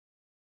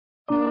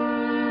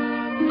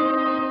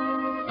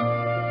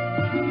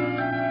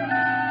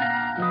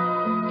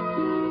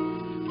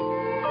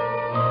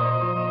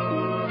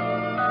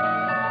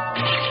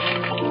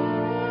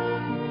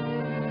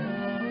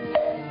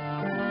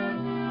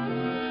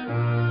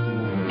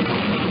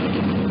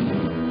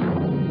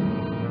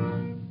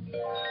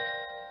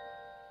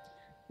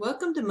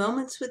Welcome to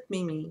Moments with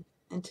Mimi,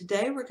 and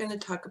today we're going to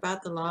talk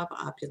about the law of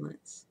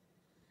opulence.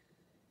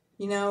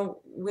 You know,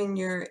 when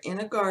you're in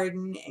a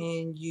garden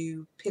and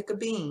you pick a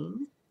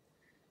bean,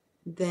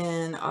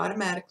 then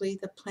automatically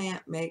the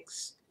plant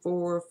makes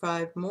 4 or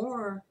 5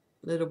 more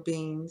little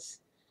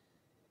beans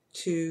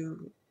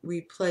to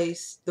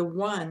replace the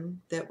one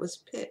that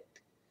was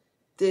picked.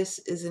 This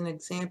is an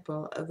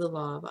example of the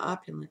law of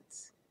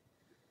opulence.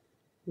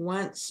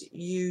 Once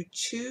you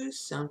choose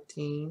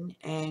something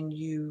and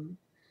you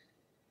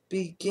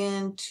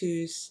begin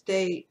to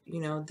state,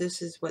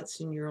 this is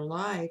what's in your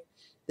life,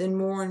 then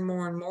more and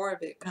more and more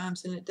of it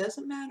comes, and it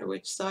doesn't matter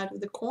which side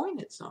of the coin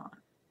it's on.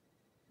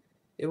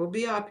 It will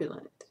be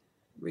opulent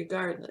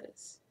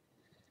regardless.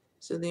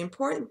 So the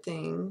important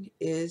thing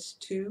is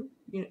to,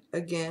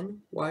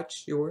 again,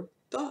 watch your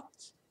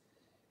thoughts.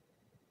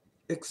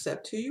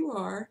 Accept who you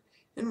are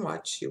and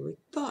watch your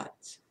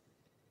thoughts.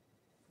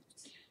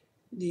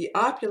 The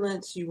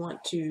opulence you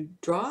want to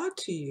draw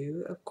to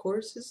you, of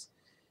course,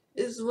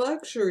 is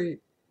luxury.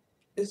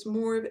 Is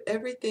more of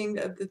everything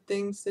of the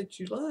things that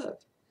you love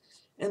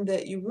and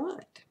that you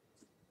want.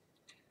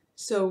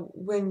 So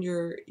when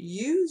you're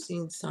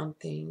using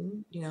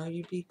something,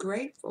 you be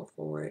grateful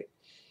for it.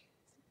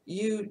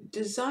 You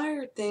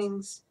desire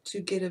things to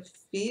get a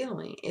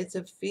feeling. It's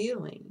a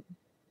feeling.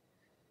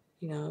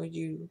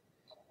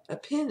 A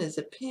pen is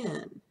a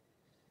pen,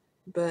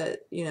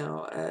 but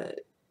a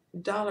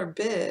dollar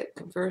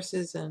Bic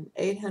versus an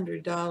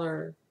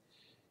 $800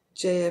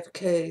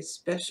 JFK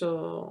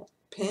special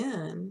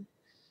pen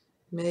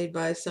made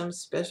by some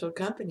special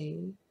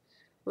company.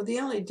 Well, the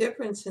only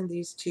difference in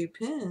these two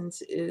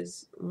pens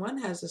is one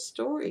has a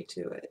story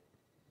to it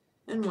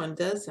and one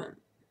doesn't.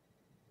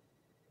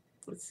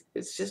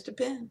 It's just a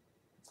pen.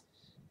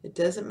 It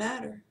doesn't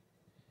matter.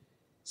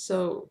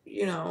 So,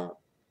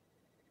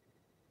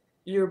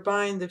 you're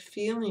buying the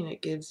feeling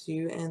it gives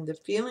you, and the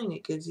feeling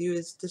it gives you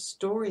is the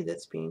story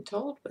that's being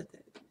told with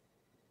it.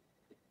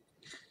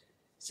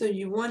 So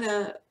you want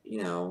to,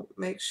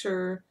 make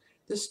sure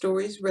the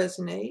stories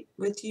resonate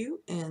with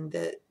you and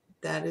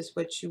that is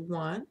what you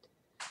want,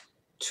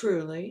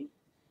 truly,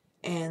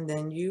 and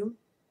then you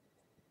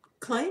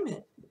claim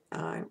it.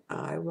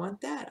 I want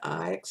that.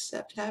 I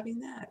accept having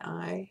that.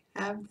 I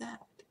have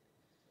that.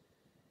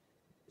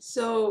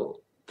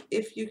 So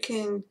if you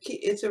can,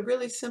 it's a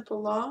really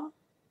simple law.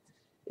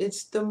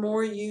 It's the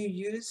more you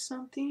use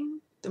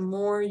something, the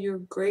more you're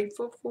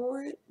grateful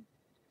for it.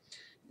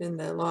 Then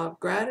the law of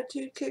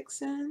gratitude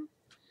kicks in,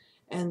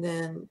 and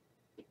then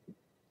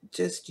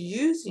just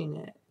using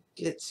it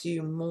gets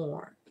you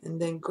more. And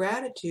then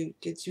gratitude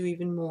gets you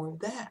even more of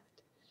that.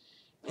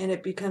 And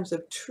it becomes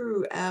a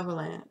true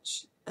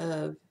avalanche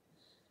of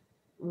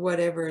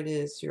whatever it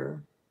is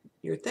you're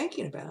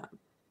thinking about.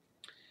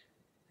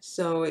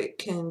 So it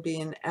can be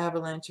an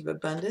avalanche of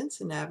abundance,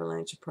 an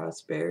avalanche of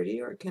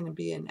prosperity, or it can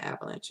be an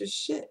avalanche of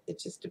shit. It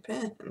just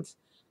depends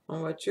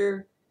on what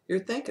you're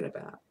thinking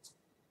about.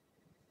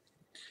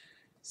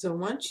 So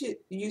once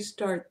you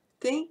start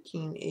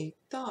thinking a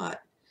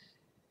thought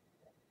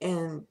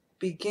and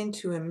begin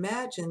to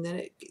imagine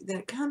that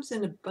it comes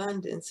in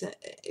abundance,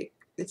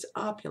 it's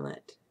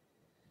opulent.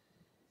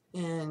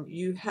 And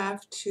you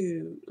have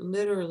to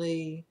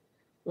literally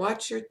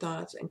watch your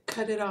thoughts and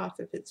cut it off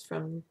if it's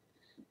from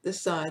the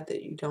side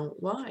that you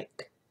don't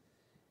like,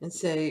 and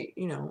say,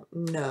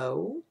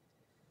 no,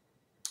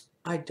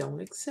 I don't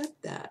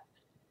accept that.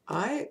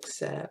 I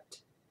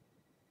accept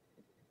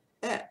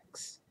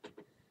X.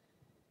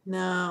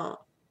 Now,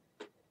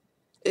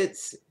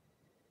 it's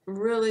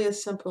really a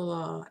simple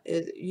law.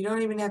 You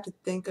don't even have to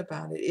think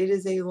about it. It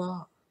is a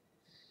law.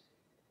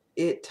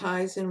 It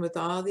ties in with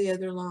all the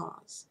other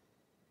laws.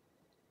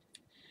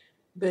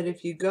 But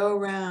if you go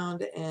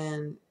around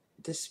and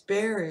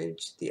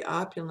disparage the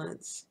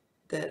opulence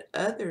that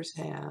others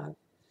have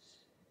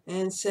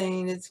and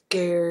saying it's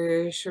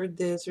garish or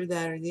this or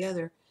that or the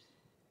other,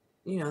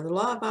 the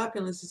law of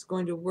opulence is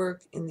going to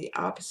work in the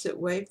opposite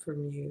way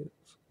from you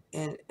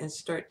and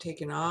start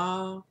taking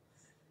all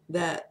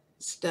that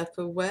stuff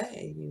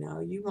away.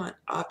 You want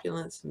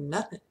opulence of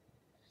nothing.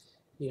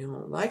 You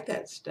don't like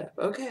that stuff.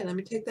 Okay, let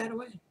me take that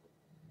away.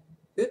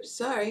 Oops,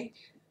 sorry.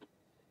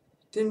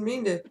 Didn't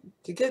mean to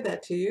give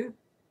that to you.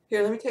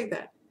 Here, let me take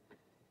that.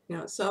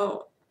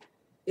 So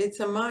it's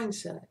a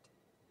mindset.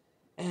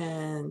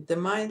 And the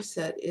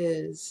mindset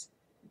is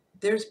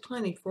there's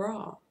plenty for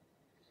all.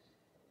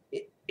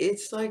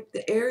 It's like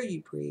the air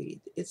you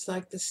breathe. It's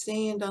like the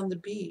sand on the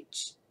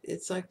beach.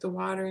 It's like the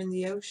water in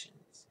the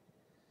oceans.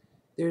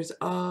 There's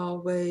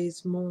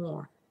always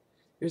more.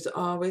 There's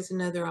always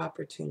another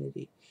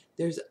opportunity.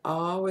 There's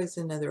always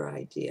another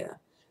idea.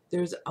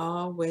 There's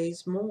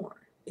always more.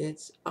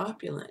 It's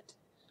opulent.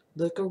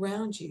 Look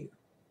around you.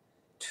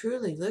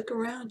 Truly look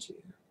around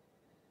you.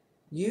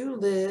 You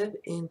live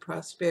in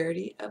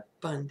prosperity,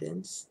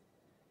 abundance,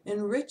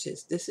 and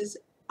riches. This is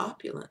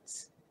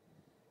opulence.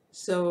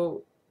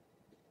 So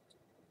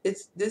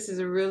this is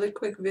a really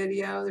quick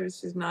video.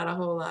 There's just not a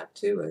whole lot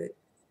to it.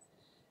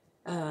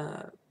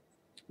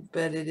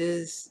 But it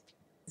is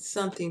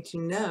something to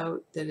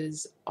note that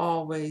is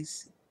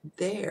always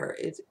there.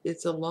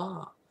 It's a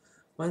law.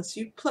 Once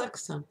you pluck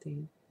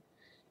something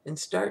and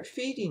start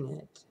feeding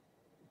it,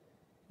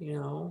 you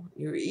know,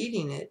 you're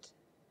eating it.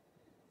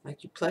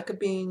 Like you pluck a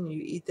bean,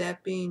 you eat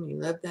that bean, you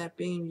love that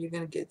bean, you're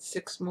going to get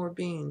 6 more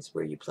beans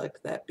where you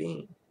plucked that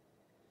bean.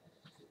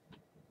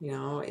 You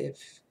know,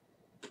 if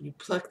you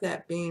pluck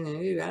that bean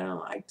and, ooh, I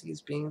don't like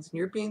these beans, and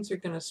your beans are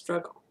going to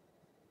struggle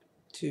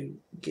to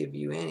give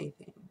you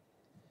anything.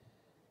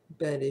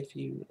 But if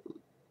you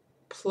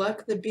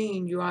pluck the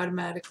bean, you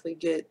automatically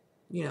get,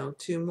 you know,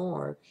 2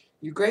 more.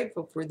 You're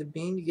grateful for the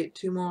bean, you get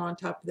 2 more on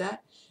top of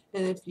that.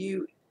 And if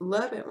you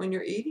love it when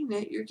you're eating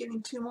it, you're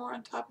getting 2 more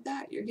on top of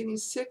that. You're getting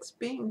 6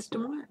 beans to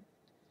 1.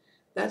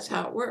 That's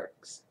how it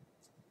works.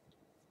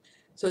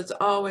 So it's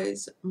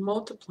always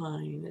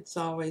multiplying, it's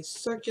always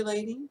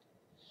circulating,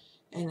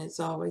 and it's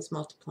always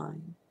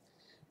multiplying.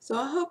 So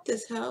I hope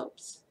this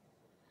helps.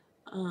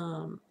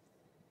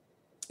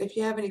 If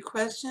you have any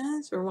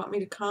questions or want me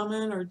to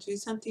comment or do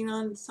something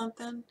on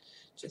something,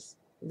 just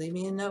leave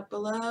me a note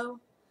below.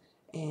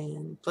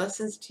 And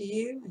blessings to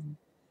you, and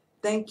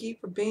thank you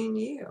for being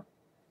you.